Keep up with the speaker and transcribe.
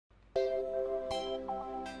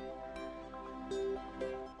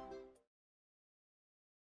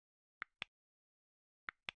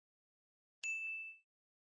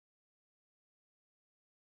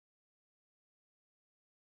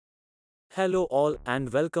Hello all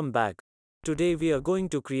and welcome back. Today we are going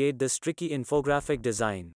to create this tricky infographic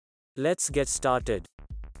design. Let's get started.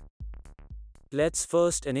 Let's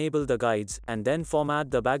first enable the guides and then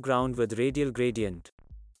format the background with radial gradient.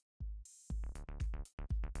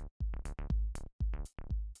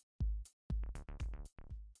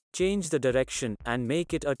 Change the direction and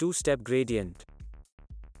make it a two-step gradient.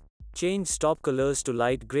 Change stop colors to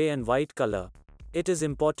light gray and white color. It is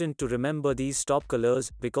important to remember these stop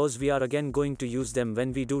colors because we are again going to use them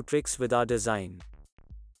when we do tricks with our design.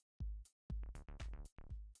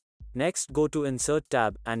 Next, go to Insert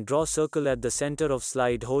tab and draw circle at the center of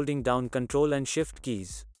slide holding down Ctrl and Shift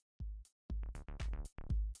keys.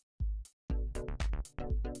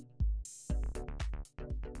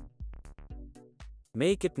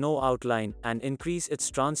 Make it no outline and increase its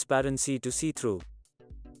transparency to see-through.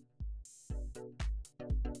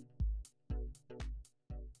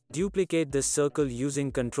 Duplicate this circle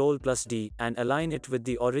using Ctrl+D and align it with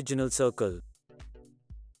the original circle.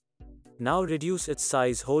 Now reduce its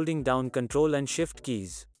size holding down Ctrl and Shift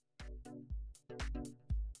keys.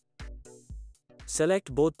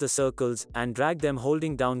 Select both the circles and drag them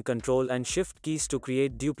holding down Ctrl and Shift keys to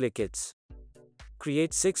create duplicates.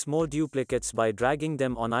 Create 6 more duplicates by dragging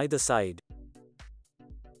them on either side.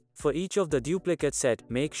 For each of the duplicate set,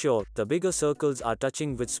 make sure the bigger circles are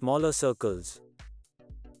touching with smaller circles.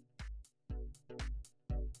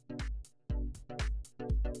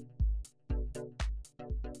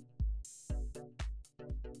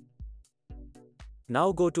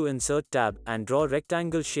 Now go to Insert tab and draw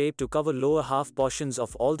rectangle shape to cover lower half portions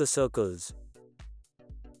of all the circles.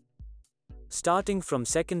 Starting from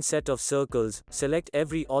second set of circles, select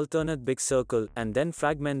every alternate big circle and then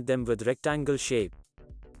fragment them with rectangle shape.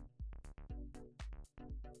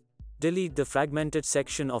 Delete the fragmented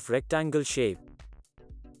section of rectangle shape.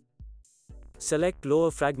 Select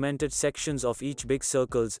lower fragmented sections of each big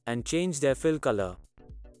circles and change their fill color.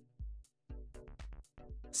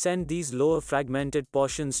 Send these lower fragmented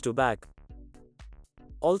portions to back.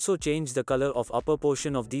 Also change the color of upper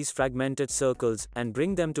portion of these fragmented circles and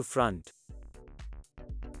bring them to front.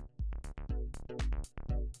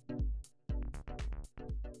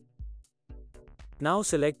 Now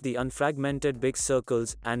select the unfragmented big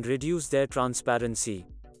circles and reduce their transparency.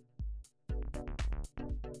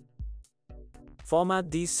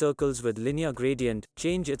 Format these circles with linear gradient,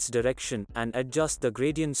 change its direction, and adjust the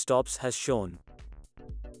gradient stops as shown.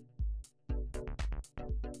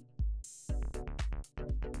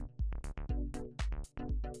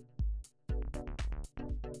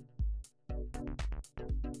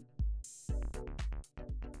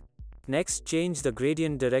 Next, change the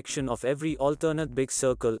gradient direction of every alternate big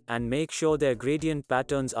circle and make sure their gradient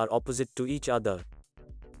patterns are opposite to each other.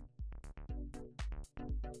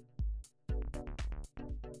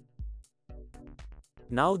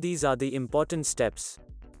 Now these are the important steps.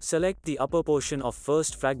 Select the upper portion of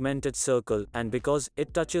first fragmented circle, and because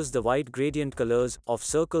it touches the white gradient colors of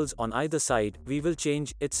circles on either side, we will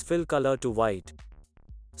change its fill color to white.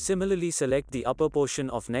 Similarly, select the upper portion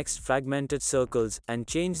of next fragmented circles and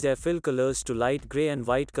change their fill colors to light gray and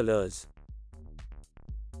white colors.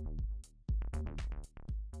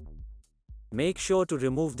 Make sure to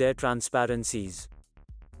remove their transparencies.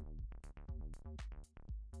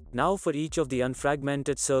 Now for each of the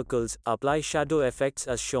unfragmented circles, apply shadow effects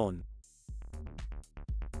as shown.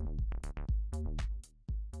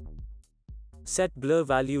 Set blur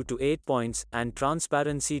value to 8 points and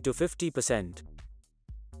transparency to 50%.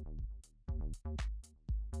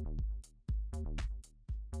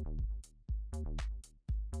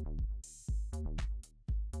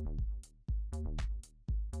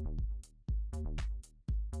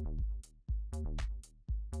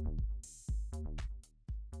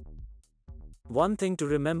 One thing to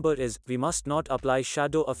remember is, we must not apply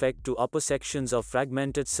shadow effect to upper sections of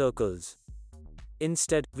fragmented circles.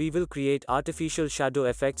 Instead, we will create artificial shadow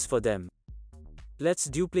effects for them. Let's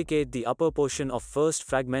duplicate the upper portion of first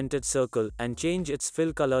fragmented circle and change its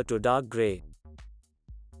fill color to dark gray.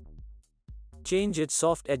 Change its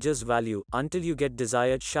soft edges value until you get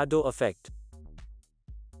desired shadow effect.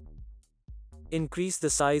 Increase the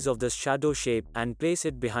size of the shadow shape and place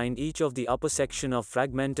it behind each of the upper section of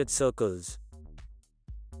fragmented circles.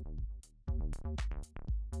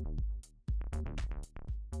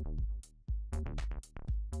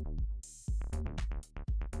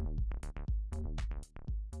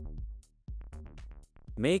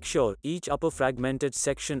 Make sure each upper fragmented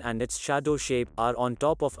section and its shadow shape are on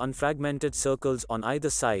top of unfragmented circles on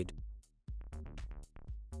either side.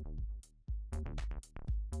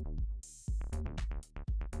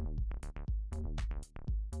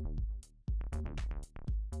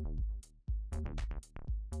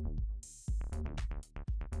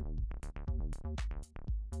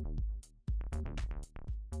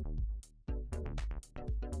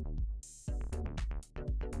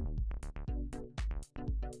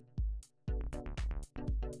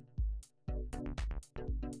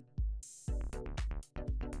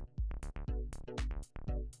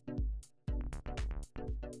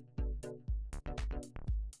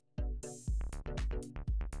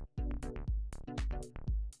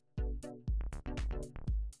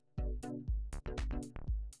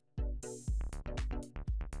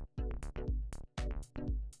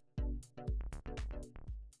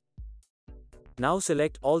 Now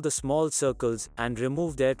select all the small circles and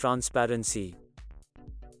remove their transparency.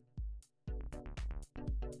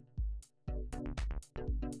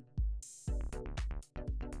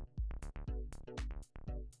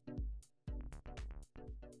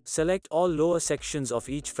 Select all lower sections of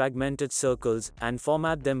each fragmented circles and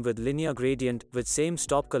format them with linear gradient with same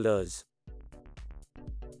stop colors.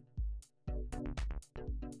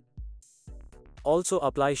 Also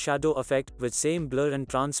apply shadow effect with same blur and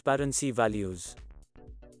transparency values.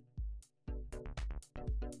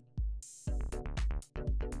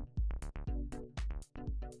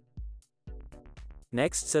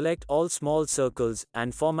 Next, select all small circles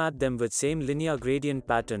and format them with same linear gradient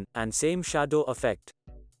pattern and same shadow effect.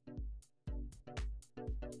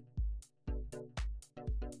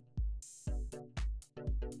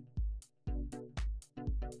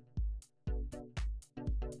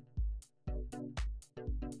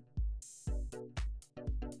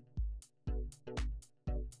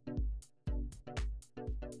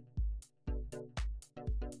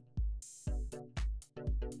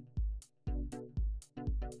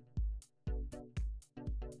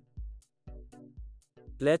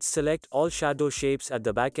 Let's select all shadow shapes at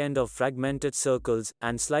the back end of fragmented circles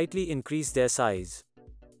and slightly increase their size.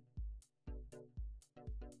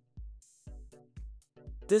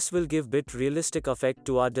 This will give bit realistic effect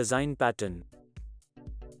to our design pattern.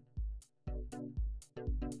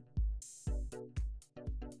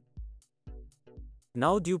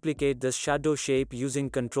 Now duplicate this shadow shape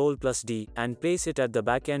using Ctrl+D and place it at the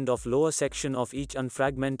back end of lower section of each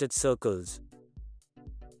unfragmented circles.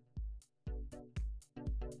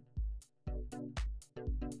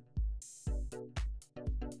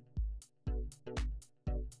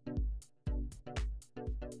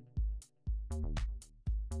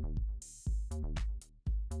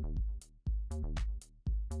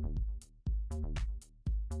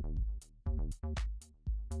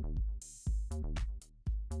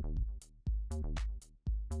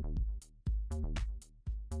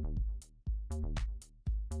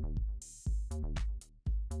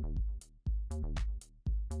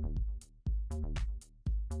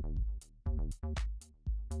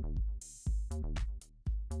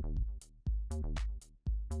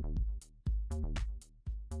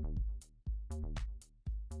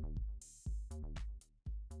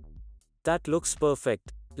 That looks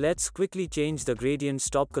perfect. Let's quickly change the gradient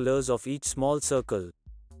stop colors of each small circle.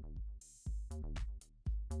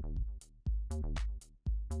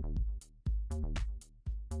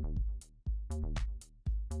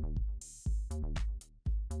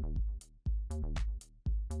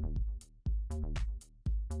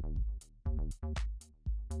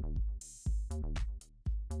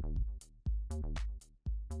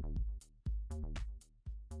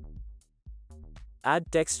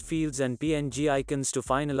 Add text fields and PNG icons to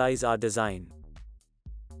finalize our design.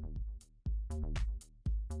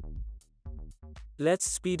 Let's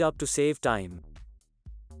speed up to save time.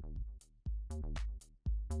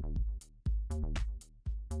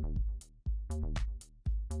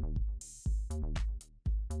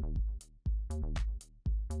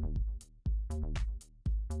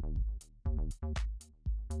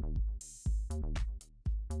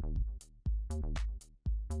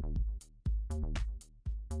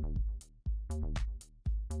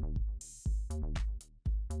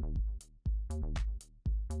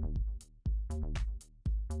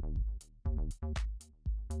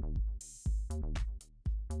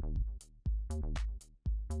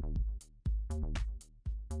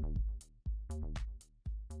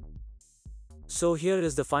 So here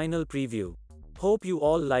is the final preview. Hope you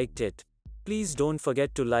all liked it. Please don't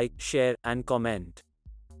forget to like, share, and comment.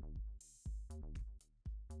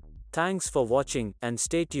 Thanks for watching, and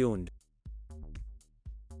stay tuned.